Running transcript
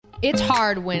It's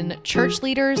hard when church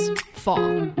leaders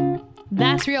fall.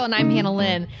 That's real, and I'm Hannah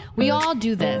Lynn. We all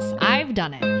do this. I've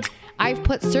done it. I've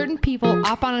put certain people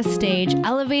up on a stage,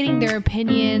 elevating their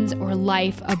opinions or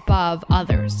life above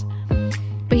others.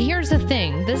 But here's the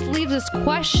thing. This leaves us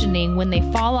questioning when they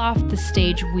fall off the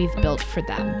stage we've built for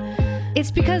them. It's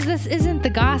because this isn't the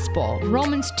gospel.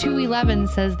 Romans 2:11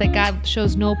 says that God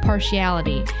shows no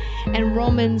partiality. And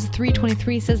Romans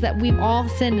 3:23 says that we've all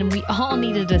sinned and we all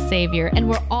needed a savior and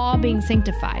we're all being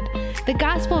sanctified. The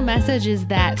gospel message is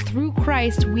that through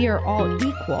Christ we are all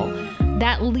equal.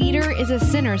 That leader is a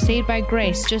sinner saved by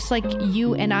grace, just like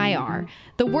you and I are.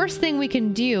 The worst thing we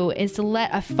can do is to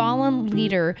let a fallen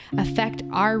leader affect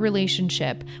our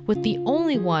relationship with the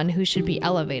only one who should be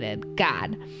elevated,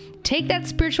 God. Take that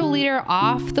spiritual leader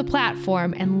off the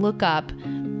platform and look up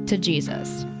to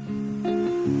Jesus.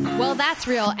 Well, that's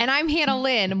real. And I'm Hannah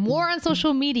Lynn. More on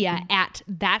social media at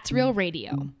That's Real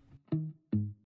Radio.